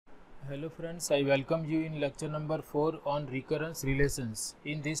Hello friends, I welcome you in lecture number 4 on recurrence relations.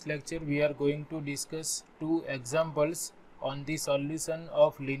 In this lecture we are going to discuss two examples on the solution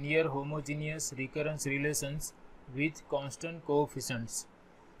of linear homogeneous recurrence relations with constant coefficients.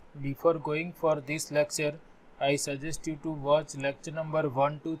 Before going for this lecture, I suggest you to watch lecture number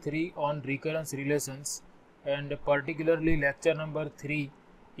 1 to 3 on recurrence relations and particularly lecture number 3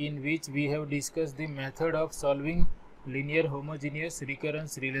 in which we have discussed the method of solving linear homogeneous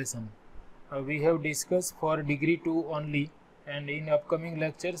recurrence relation. We have discussed for degree 2 only, and in upcoming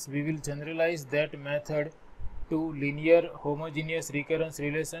lectures we will generalize that method to linear homogeneous recurrence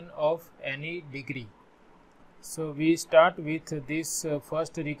relation of any degree. So we start with this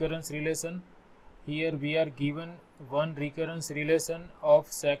first recurrence relation. Here we are given one recurrence relation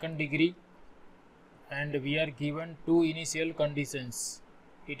of second degree and we are given two initial conditions.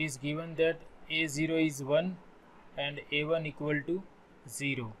 It is given that a0 is 1 and a1 equal to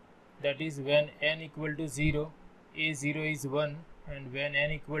 0. That is, when n equal to 0, a0 is 1, and when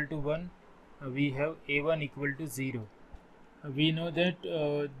n equal to 1, we have a1 equal to 0. We know that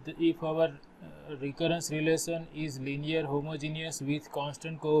if our recurrence relation is linear homogeneous with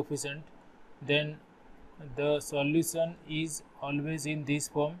constant coefficient, then the solution is always in this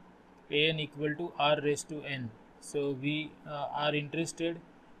form, an equal to r raised to n. So we are interested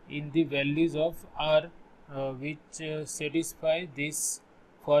in the values of r which satisfy this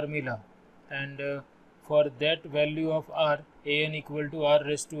formula, and for that value of r, an equal to r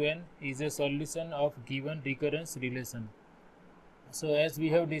raised to n is a solution of given recurrence relation. So as we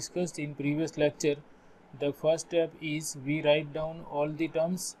have discussed in previous lecture, the first step is we write down all the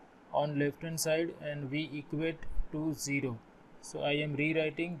terms on left hand side and we equate to 0. So I am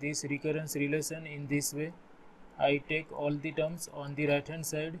rewriting this recurrence relation in this way. I take all the terms on the right hand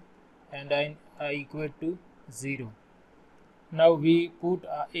side and I equate to 0. Now we put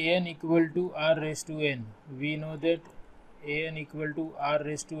an equal to r raised to n. We know that an equal to r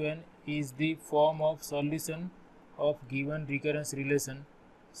raised to n is the form of solution of given recurrence relation.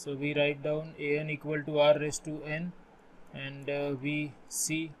 So we write down an equal to r raised to n and we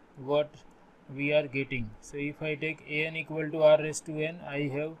see what we are getting. So if I take an equal to r raised to n, I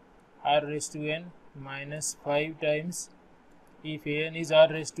have r raised to n minus 5 times. If an is r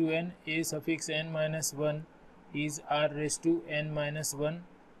raised to n, a suffix n minus 1 is r raised to n minus 1,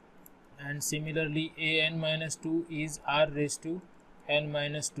 and similarly an minus 2 is r raised to n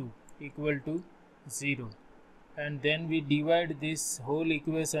minus 2 equal to 0. And then we divide this whole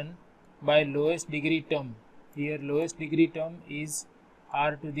equation by lowest degree term. Here lowest degree term is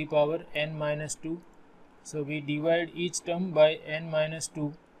r to the power n minus 2. So we divide each term by n minus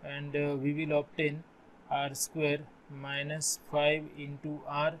 2 and we will obtain r square minus 5 into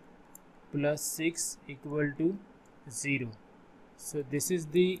r plus 6 equal to 0. So this is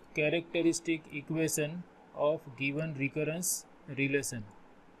the characteristic equation of given recurrence relation,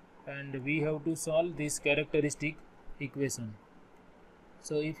 and we have to solve this characteristic equation.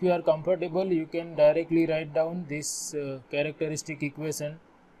 So if you are comfortable, you can directly write down this characteristic equation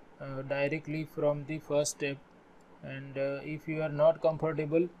directly from the first step, and if you are not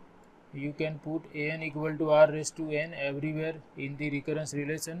comfortable, you can put an equal to r raised to n everywhere in the recurrence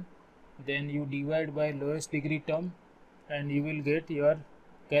relation. Then you divide by lowest degree term and you will get your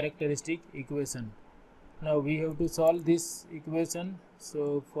characteristic equation. Now we have to solve this equation.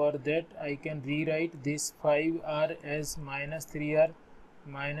 So for that I can rewrite this 5r as minus 3r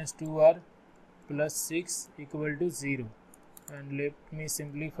minus 2r plus 6 equal to 0. And let me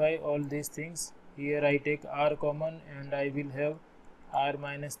simplify all these things. Here I take r common and I will have r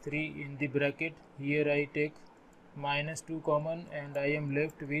minus 3 in the bracket. Here I take minus 2 common and I am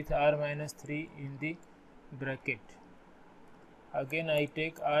left with r minus 3 in the bracket. Again I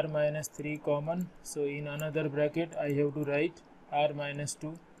take r minus 3 common, so in another bracket I have to write r minus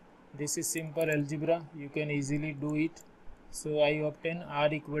 2. This is simple algebra, you can easily do it. So I obtain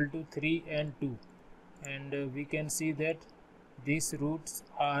r equal to 3 and 2, and we can see that these roots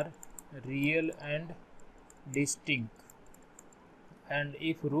are real and distinct, and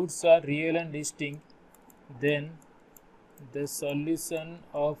if roots are real and distinct, then the solution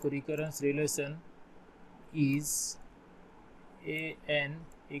of recurrence relation is an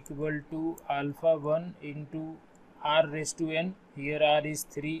equal to alpha 1 into r raised to n. Here r is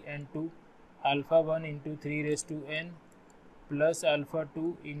 3 and 2, alpha 1 into 3 raised to n plus alpha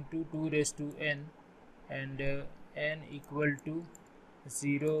 2 into 2 raised to n, and n equal to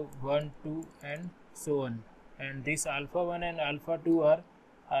 0, 1, 2 and so on. And this alpha 1 and alpha 2 are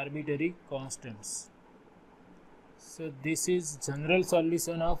arbitrary constants. So this is general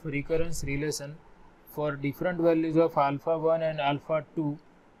solution of recurrence relation. For different values of alpha 1 and alpha 2,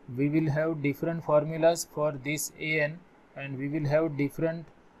 we will have different formulas for this an, and we will have different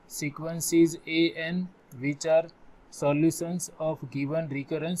sequences an which are solutions of given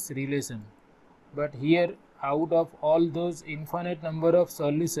recurrence relation. But here, out of all those infinite number of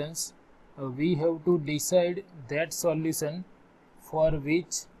solutions, we have to decide that solution for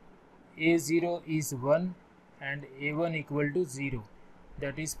which a0 is 1 and a1 equal to 0.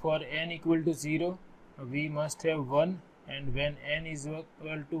 That is, for n equal to 0, we must have 1, and when n is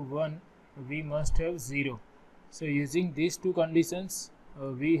equal to 1, we must have 0. So using these two conditions,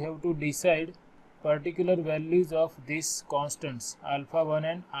 we have to decide particular values of these constants alpha 1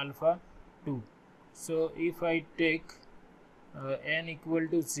 and alpha 2. So if I take n equal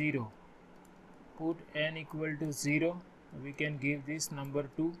to 0, put n equal to 0, we can give this number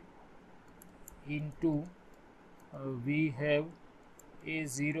 2 into we have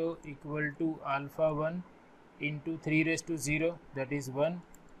a0 equal to alpha 1 into 3 raised to 0, that is 1,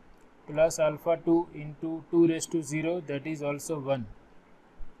 plus alpha 2 into 2 raised to 0, that is also 1,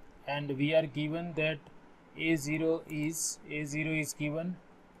 and we are given that a0 is given,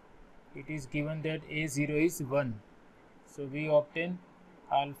 it is given that a0 is 1. So we obtain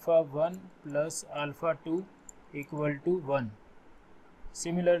alpha 1 plus alpha 2 equal to 1.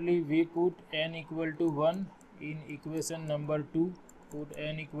 Similarly, we put n equal to 1 in equation number 2, put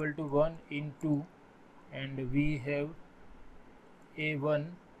n equal to 1 in 2, and we have a1,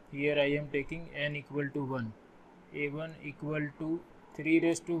 here I am taking n equal to 1, a1 equal to 3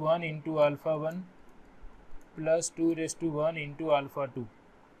 raised to 1 into alpha 1 plus 2 raised to 1 into alpha 2,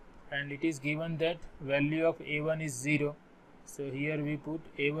 and it is given that value of a1 is 0. So here we put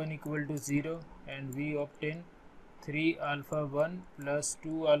a1 equal to 0, and we obtain 3 alpha 1 plus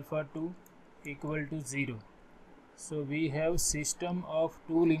 2 alpha 2 equal to 0. So we have system of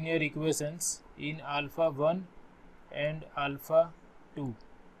two linear equations in alpha 1 and alpha 2.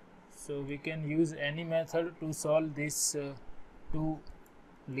 So we can use any method to solve these two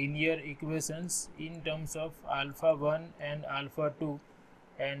linear equations in terms of alpha 1 and alpha 2,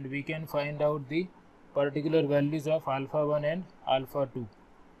 and we can find out the particular values of alpha 1 and alpha 2.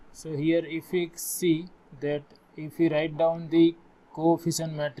 So here if we see that if we write down the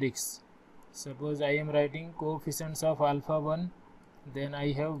coefficient matrix, suppose I am writing coefficients of alpha 1, then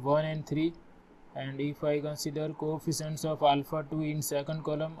I have 1 and 3, and if I consider coefficients of alpha 2 in second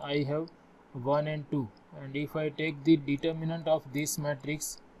column, I have 1 and 2, and if I take the determinant of this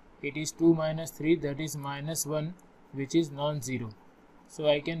matrix, it is 2 minus 3, that is minus 1, which is non-zero. So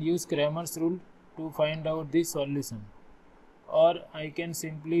I can use Cramer's rule to find out the solution, or I can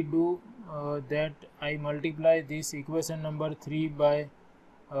simply do that I multiply this equation number 3 by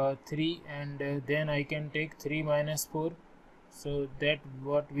 3, and then I can take 3 minus 4. So that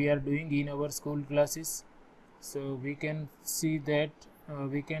what we are doing in our school classes. So we can see that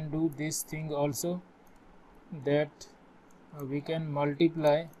we can do this thing also, that we can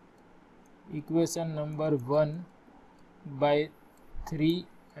multiply equation number 1 by 3,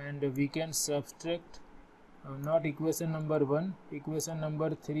 and we can subtract not equation number 1, equation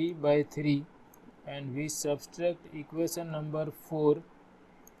number 3 by 3, and we subtract equation number 4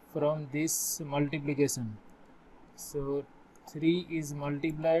 from this multiplication. So 3 is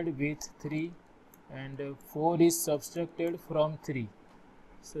multiplied with 3 and 4 is subtracted from 3.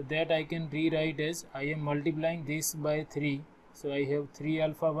 So that I can rewrite as I am multiplying this by 3. So I have 3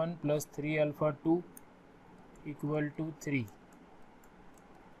 alpha 1 plus 3 alpha 2 equal to 3.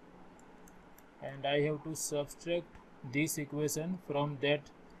 And I have to subtract this equation from that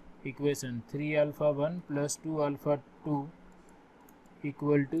equation, 3 alpha 1 plus 2 alpha 2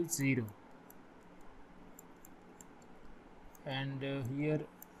 equal to 0. And here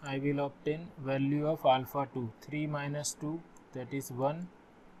I will obtain value of alpha 2, 3 minus 2, that is 1,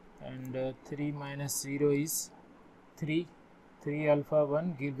 and 3 minus 0 is 3, 3 alpha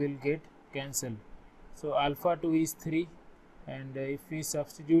 1 will get cancelled. So alpha 2 is 3, and if we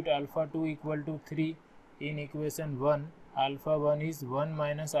substitute alpha 2 equal to 3 in equation 1, alpha 1 is 1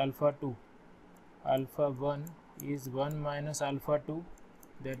 minus alpha 2, alpha 1 is 1 minus alpha 2,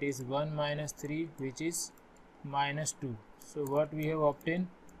 that is 1 minus 3, which is minus 2. So what we have obtained,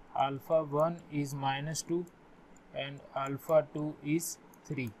 alpha 1 is minus 2 and alpha 2 is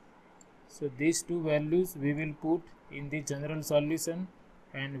 3. So these two values we will put in the general solution,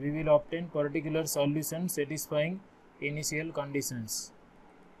 and we will obtain particular solution satisfying initial conditions.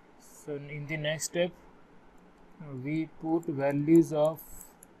 So in the next step, we put values of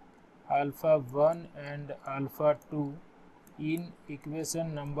alpha 1 and alpha 2 in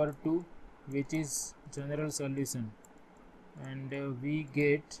equation number 2, which is general solution, and we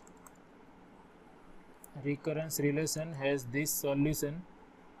get recurrence relation has this solution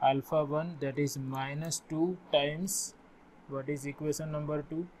alpha 1, that is minus 2 times, what is equation number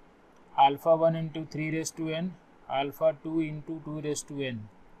 2, alpha 1 into 3 raised to n, alpha 2 into 2 raised to n,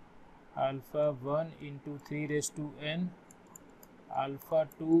 alpha 1 into 3 raised to n, alpha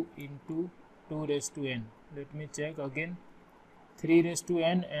 2 into 2 raised to n. Let me check again. 3 raised to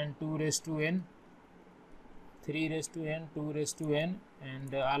n and 2 raised to n, 3 raised to n, 2 raised to n,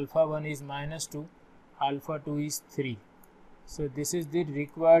 and alpha 1 is minus 2, alpha 2 is 3. So this is the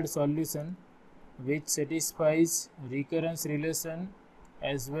required solution which satisfies recurrence relation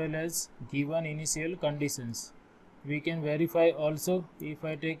as well as given initial conditions. We can verify also. If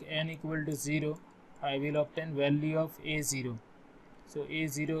I take n equal to 0, I will obtain value of a0. So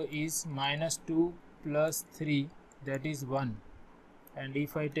a0 is minus 2 plus 3, that is 1. And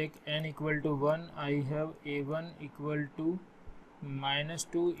if I take n equal to 1, I have a1 equal to minus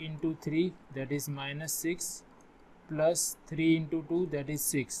 2 into 3, that is minus 6, plus 3 into 2, that is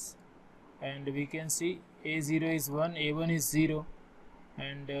 6. And we can see a0 is 1, a1 is 0,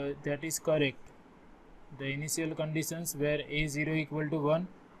 and that is correct. The initial conditions were a0 equal to 1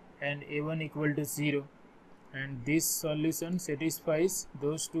 and a1 equal to 0, and this solution satisfies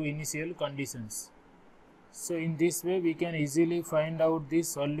those two initial conditions. So in this way we can easily find out the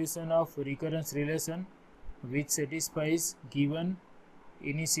solution of recurrence relation which satisfies given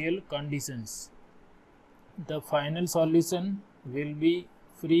initial conditions. The final solution will be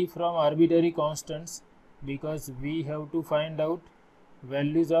free from arbitrary constants because we have to find out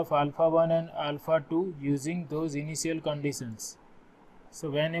values of alpha 1 and alpha 2 using those initial conditions. So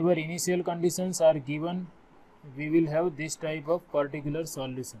whenever initial conditions are given, we will have this type of particular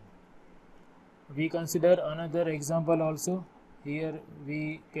solution. We consider another example also. Here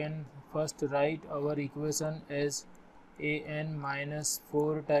we can first write our equation as an minus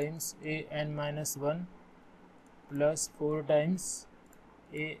 4 times an minus 1 plus 4 times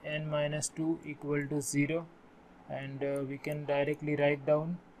an minus 2 equal to 0, and we can directly write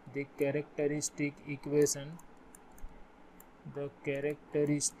down the characteristic equation. The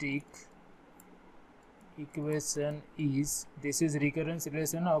characteristic equation is, this is recurrence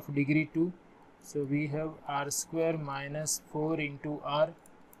relation of degree 2. So we have r square minus 4 into r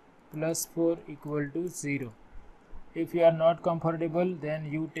plus 4 equal to 0. If you are not comfortable,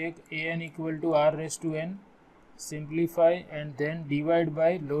 then you take an equal to r raised to n, simplify and then divide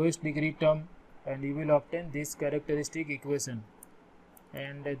by lowest degree term, and you will obtain this characteristic equation.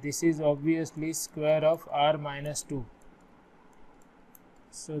 And this is obviously square of r minus 2.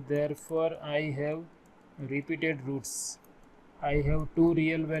 So therefore I have repeated roots. I have two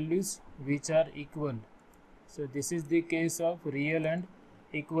real values which are equal. So this is the case of real and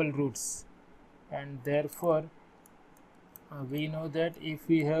equal roots, and therefore we know that if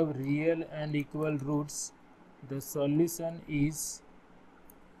we have real and equal roots, the solution is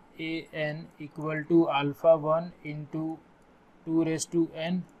an equal to alpha 1 into 2 raised to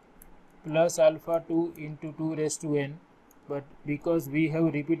n plus alpha 2 into 2 raised to n. But because we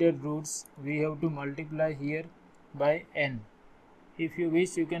have repeated roots, we have to multiply here by n. If you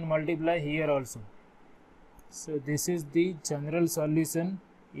wish, you can multiply here also. So this is the general solution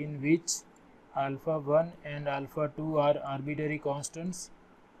in which alpha 1 and alpha 2 are arbitrary constants,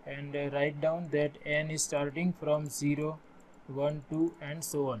 and write down that n is starting from 0, 1, 2 and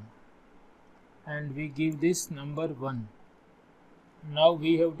so on, and we give this number 1. Now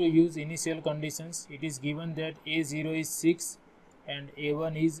we have to use initial conditions. It is given that a0 is 6 and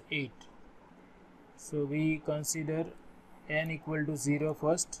a1 is 8. So we consider n equal to 0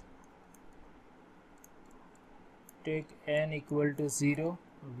 first. Take n equal to 0.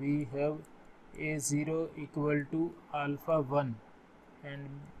 We have a0 equal to alpha 1, and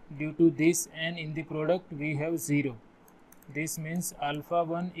due to this n in the product we have 0. This means alpha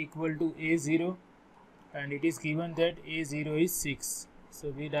 1 equal to a0, and it is given that a0 is 6. So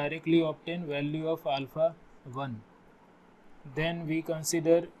we directly obtain value of alpha 1. Then we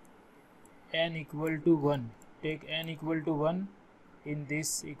consider n equal to 1. Take n equal to 1 in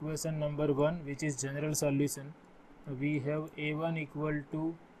this equation number 1, which is general solution. We have a1 equal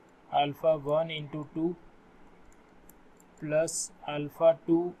to alpha 1 into 2 plus alpha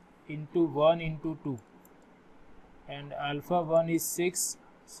 2 into 1 into 2, and alpha 1 is 6.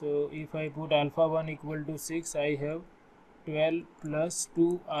 So if I put alpha 1 equal to 6, I have 12 plus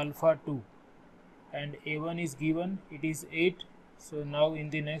 2 alpha 2, and a1 is given, it is 8. So now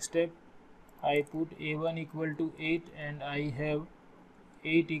in the next step I put a1 equal to 8, and I have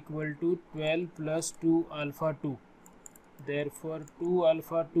 8 equal to 12 plus 2 alpha 2. Therefore 2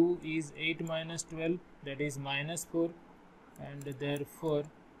 alpha 2 is 8 minus 12, that is minus 4, and therefore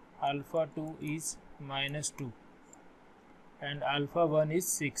alpha 2 is minus 2. and alpha 1 is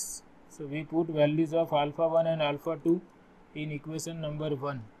 6. So we put values of alpha 1 and alpha 2 in equation number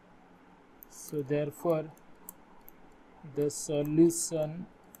 1. So therefore the solution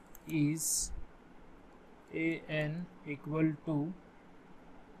is an equal to,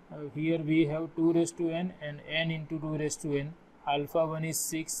 here we have 2 raised to n and n into 2 raised to n. Alpha 1 is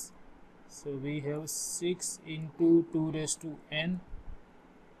 6, so we have 6 into 2 raised to n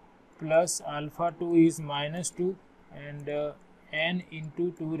plus alpha 2 is minus 2 and n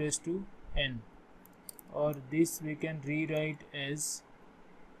into 2 raised to n, or this we can rewrite as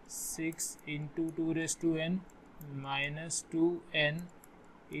 6 into 2 raised to n minus 2n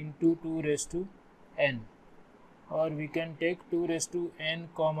into 2 raised to n, or we can take 2 raised to n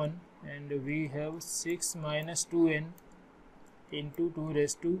common and we have 6 minus 2n into 2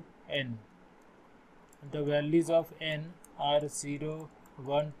 raised to n. The values of n are 0,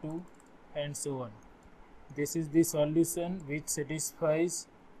 1, 2 and so on. This is the solution which satisfies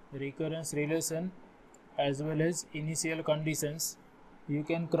recurrence relation as well as initial conditions. You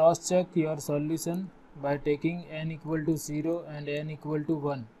can cross check your solution by taking n equal to 0 and n equal to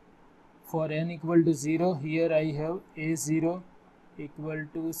 1. For n equal to 0, here I have a0 equal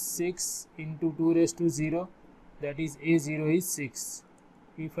to 6 into 2 raised to 0, that is a0 is 6.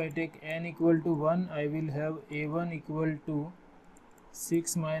 If I take n equal to 1, I will have a1 equal to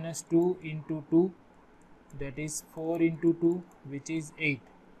 6 minus 2 into 2, that is 4 into 2, which is 8.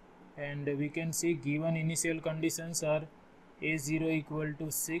 And we can see given initial conditions are a0 equal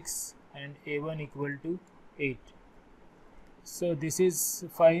to 6 and a1 equal to 8. So this is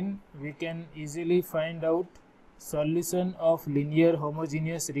fine. We can easily find out solution of linear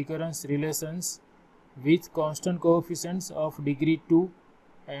homogeneous recurrence relations with constant coefficients of degree 2,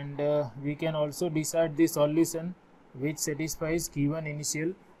 and we can also decide the solution which satisfies given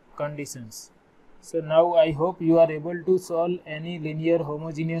initial conditions. So now I hope you are able to solve any linear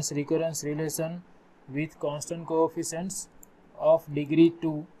homogeneous recurrence relation with constant coefficients of degree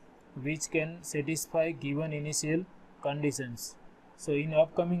 2 which can satisfy given initial conditions. So in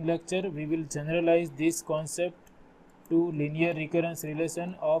upcoming lecture we will generalize this concept to linear recurrence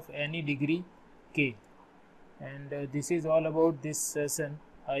relation of any degree k. And this is all about this session.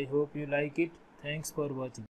 I hope you like it. Thanks for watching.